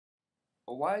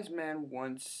A wise man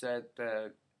once said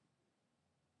that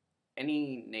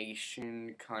any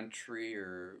nation, country,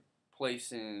 or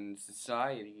place in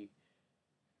society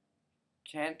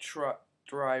can't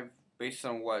thrive based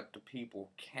on what the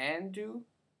people can do,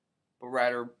 but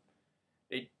rather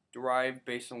they thrive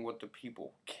based on what the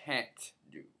people can't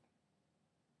do.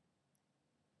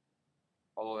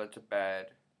 Although that's a bad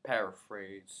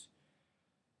paraphrase.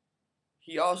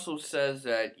 He also says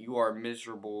that you are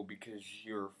miserable because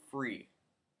you're free.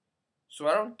 So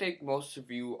I don't think most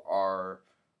of you are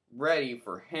ready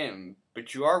for him,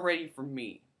 but you are ready for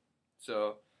me.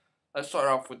 So let's start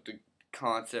off with the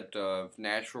concept of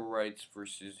natural rights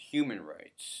versus human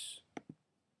rights.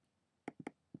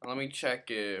 Let me check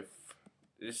if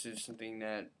this is something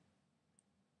that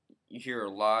you hear a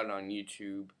lot on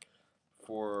YouTube.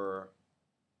 For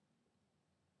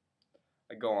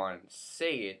I go on and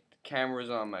say it, the camera's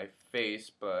on my face,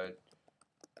 but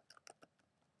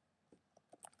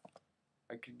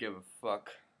I could give a fuck.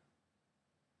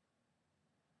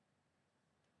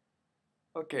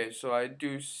 Okay, so I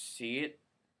do see it.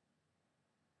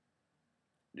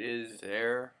 It is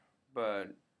there,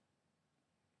 but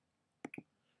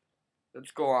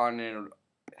let's go on and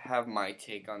have my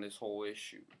take on this whole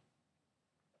issue.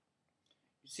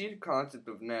 You see the concept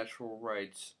of natural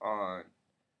rights on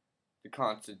the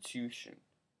Constitution.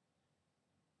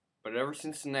 But ever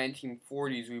since the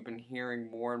 1940s, we've been hearing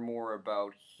more and more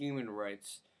about human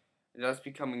rights, and that's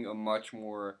becoming a much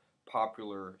more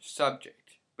popular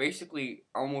subject. Basically,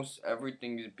 almost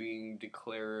everything is being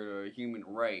declared a human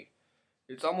right.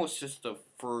 It's almost just a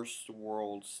first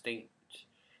world statement.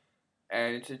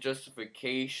 And it's a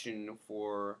justification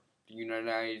for the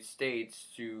United States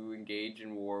to engage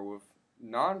in war with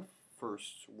non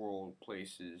first world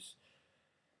places.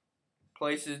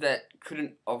 Places that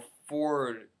couldn't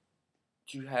afford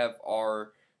to have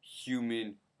our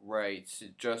human rights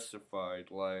justified.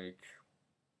 Like,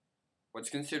 what's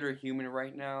considered human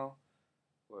right now?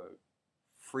 What,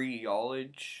 free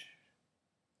knowledge?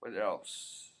 What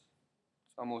else?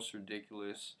 It's almost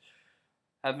ridiculous.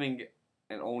 Having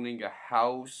and owning a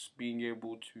house, being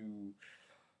able to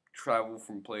travel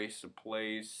from place to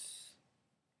place,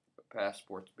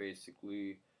 passports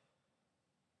basically,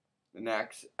 and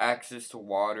access to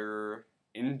water,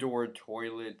 indoor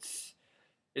toilets.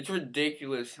 It's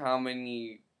ridiculous how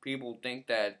many people think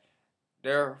that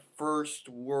their first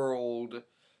world,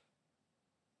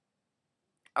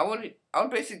 I would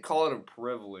basically call it a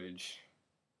privilege,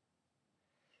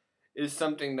 is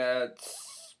something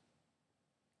that's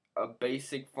a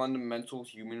basic fundamental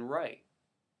human right.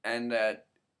 And that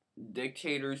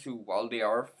dictators who, while they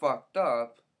are fucked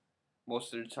up,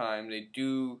 most of the time they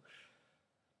do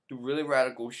really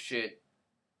radical shit,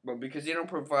 but because they don't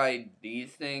provide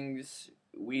these things,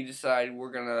 we decide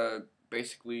we're gonna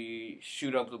basically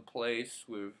shoot up the place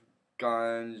with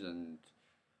guns and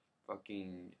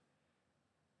fucking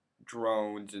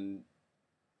drones, and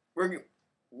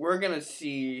we're gonna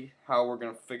see how we're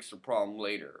gonna fix the problem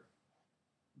later.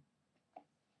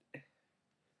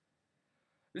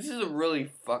 This is a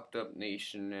really fucked up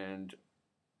nation, and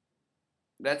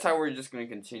that's how we're just gonna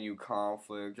continue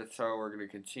conflict. That's how we're gonna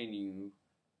continue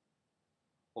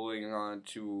holding on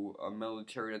to a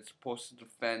military that's supposed to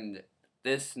defend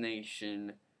this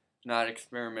nation, not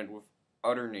experiment with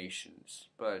other nations.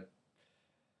 But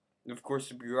of course,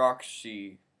 the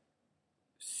bureaucracy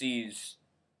sees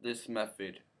this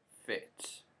method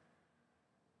fit.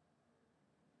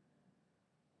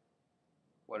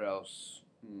 What else?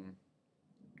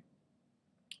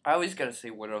 I always gotta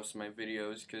say what else in my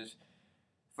videos, because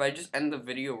if I just end the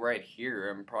video right here,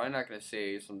 I'm probably not gonna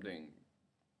say something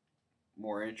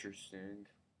more interesting.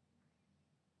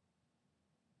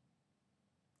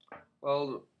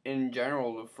 Well, in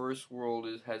general, the first world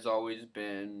has always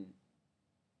been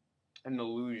an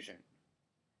illusion.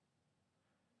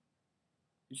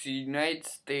 You see, United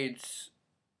States,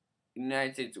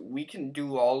 we can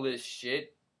do all this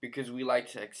shit because we like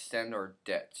to extend our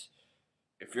debts.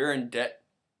 If you're in debt,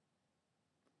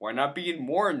 why not be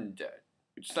more in debt?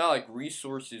 It's not like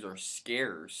resources are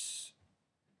scarce,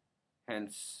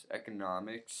 hence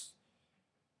economics.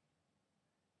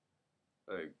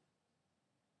 Like,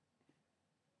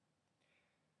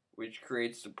 which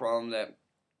creates the problem that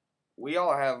we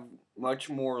all have much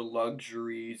more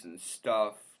luxuries and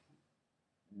stuff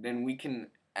than we can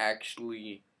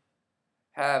actually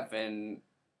have in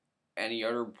any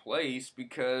other place,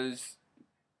 because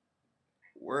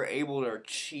we're able to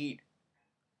cheat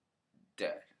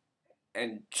debt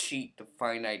and cheat the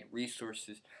finite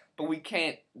resources, but we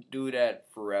can't do that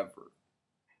forever.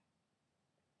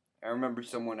 I remember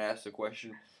someone asked a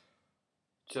question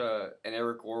to an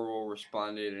Eric Orwell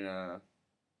responded in a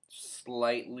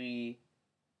slightly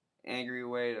angry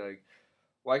way, like,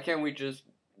 why can't we just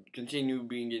continue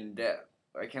being in debt?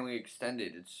 Why can't we extend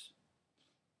it?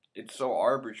 It's so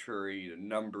arbitrary, the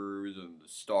numbers of the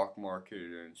stock market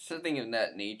and something of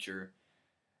that nature.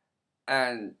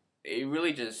 And it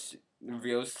really just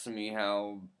reveals to me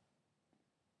how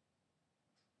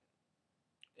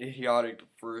idiotic the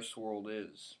first world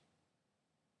is.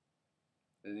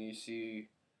 And you see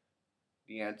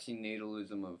the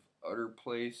antinatalism of other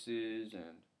places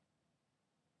and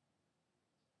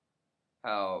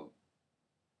how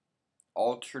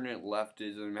alternate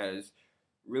leftism has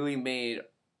really made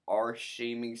our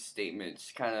shaming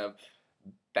statements kind of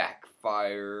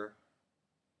backfire.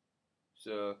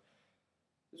 So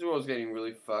this world's getting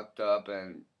really fucked up,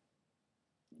 and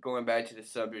going back to the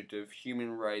subject of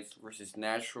human rights versus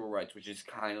natural rights, which is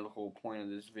kind of the whole point of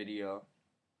this video.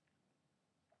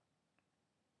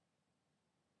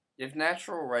 If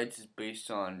natural rights is based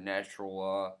on natural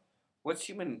law, what's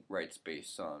human rights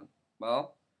based on?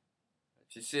 Well,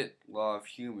 it's just it, law of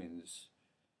humans.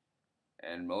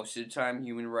 And most of the time,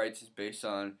 human rights is based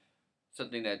on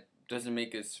something that doesn't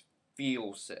make us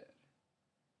feel sad.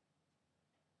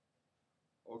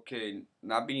 Okay,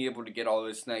 not being able to get all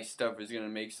this nice stuff is going to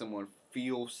make someone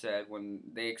feel sad when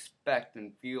they expect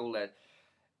and feel that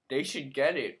they should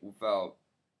get it without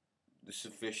the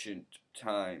sufficient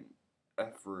time,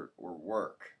 effort, or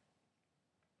work.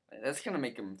 That's going to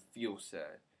make them feel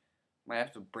sad. Might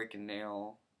have to break a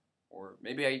nail, or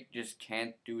maybe I just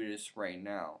can't do this right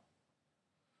now.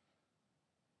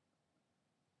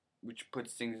 Which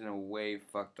puts things in a way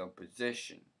fucked up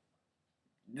position.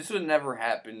 This would never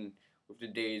happen with the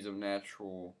days of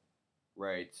natural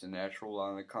rights and natural law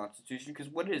in the Constitution, because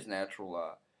what is natural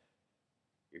law?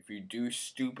 If you do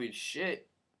stupid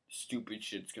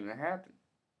shit's gonna happen.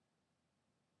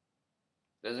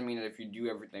 Doesn't mean that if you do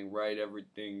everything right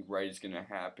is gonna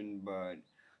happen, but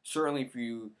certainly if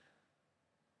you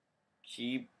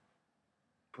keep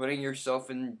putting yourself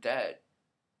in debt,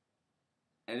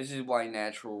 and this is why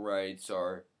natural rights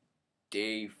are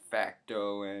de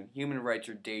facto and human rights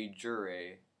are de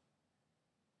jure,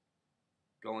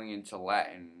 going into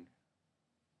Latin.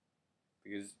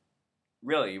 Because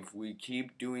really, if we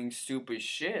keep doing stupid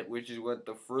shit, which is what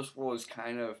the first world is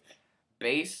kind of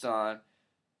based on,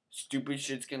 stupid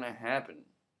shit's gonna happen.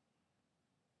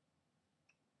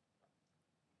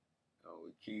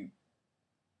 We keep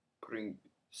putting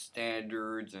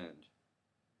standards and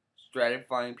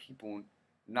stratifying people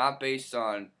not based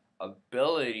on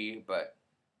ability, but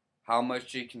how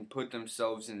much they can put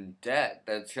themselves in debt.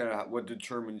 That's kind of what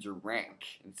determines your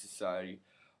rank in society.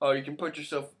 Oh, you can put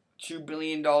yourself $2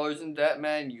 billion in debt,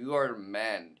 man? You are the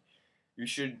man. You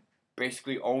should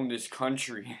basically own this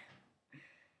country.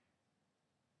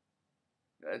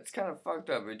 That's kind of fucked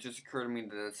up. It just occurred to me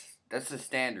that that's the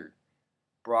standard.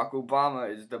 Barack Obama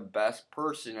is the best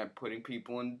person at putting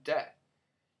people in debt.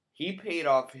 He paid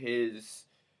off his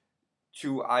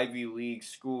 2 Ivy League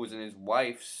schools and his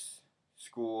wife's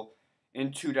school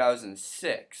in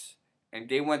 2006. And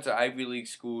they went to Ivy League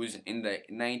schools in the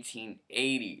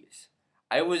 1980s.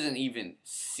 I wasn't even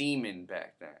semen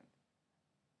back then.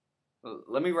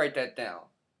 Let me write that down.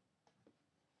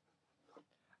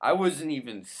 I wasn't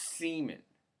even semen.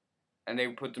 And they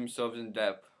put themselves in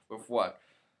debt with what?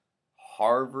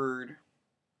 Harvard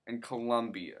and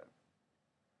Columbia.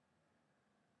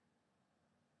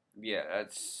 Yeah,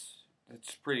 that's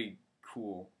pretty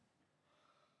cool.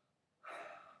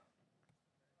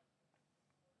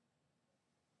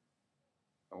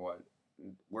 What?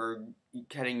 We're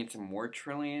heading into more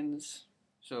trillions.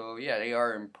 So yeah, they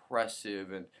are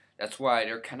impressive, and that's why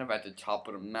they're kind of at the top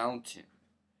of the mountain.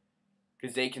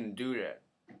 Because they can do that.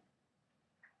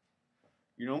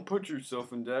 You don't put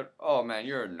yourself in debt. Oh man,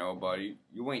 you're a nobody.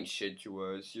 You ain't shit to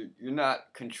us. You're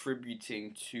not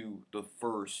contributing to the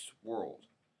first world.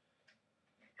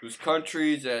 There's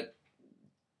countries that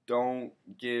don't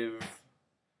give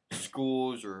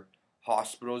schools or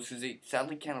hospitals because they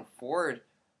sadly can't afford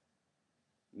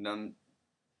none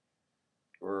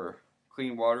or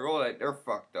clean water. All that, they're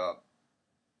fucked up.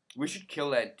 We should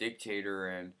kill that dictator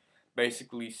and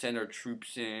basically send our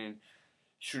troops in,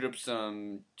 shoot up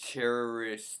some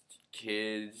terrorist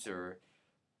kids or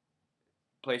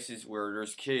places where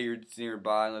there's kids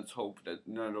nearby, and let's hope that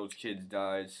none of those kids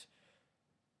dies,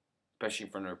 especially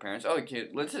in front of their parents. Oh,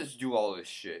 kid, let's just do all this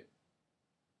shit.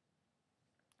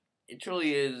 It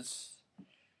truly is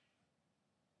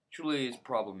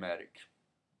problematic.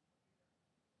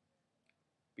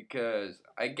 Because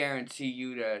I guarantee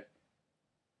you that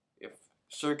if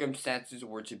circumstances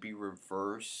were to be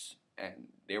reversed and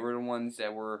they were the ones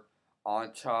that were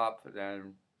on top,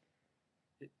 then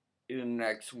in the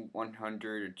next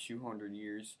 100 or 200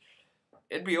 years,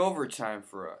 it'd be overtime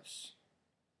for us.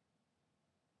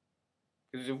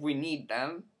 Because if we need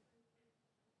them,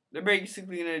 they're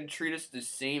basically going to treat us the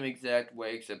same exact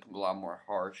way, except a lot more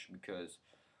harsh because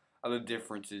of the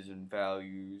differences in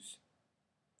values.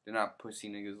 They're not pussy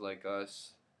niggas like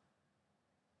us.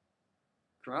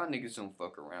 Korean niggas don't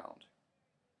fuck around.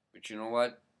 But you know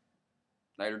what?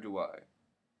 Neither do I.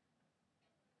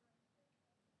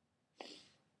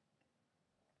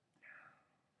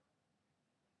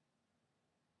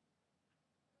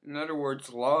 In other words,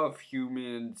 the law of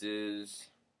humans is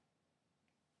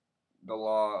the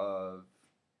law of...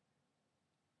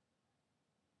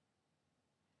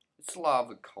 It's the law of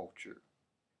the culture.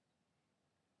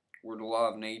 Where the law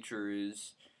of nature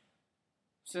is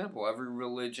simple. Every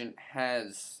religion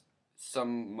has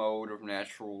some mode of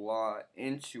natural law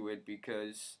into it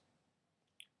because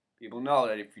people know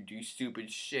that if you do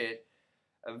stupid shit,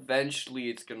 eventually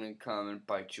it's gonna come and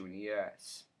bite you in the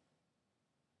ass.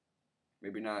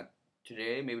 Maybe not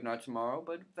today, maybe not tomorrow,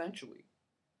 but eventually.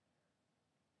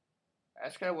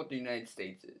 That's kind of what the United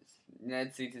States is. The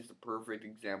United States is the perfect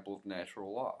example of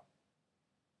natural law.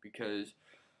 Because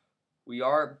we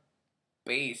are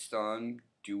based on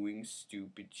doing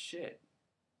stupid shit.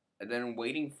 And then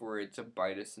waiting for it to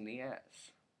bite us in the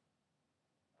ass.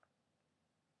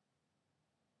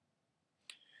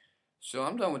 So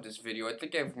I'm done with this video. I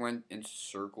think I've went in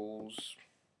circles.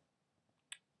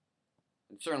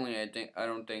 And certainly I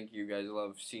don't think you guys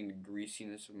love seeing the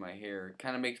greasiness of my hair. It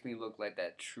kind of makes me look like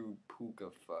that true puka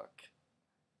fuck.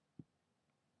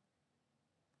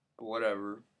 But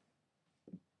whatever.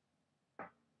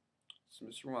 So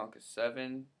Mr. Wonka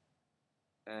 7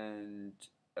 and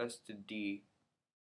S to D.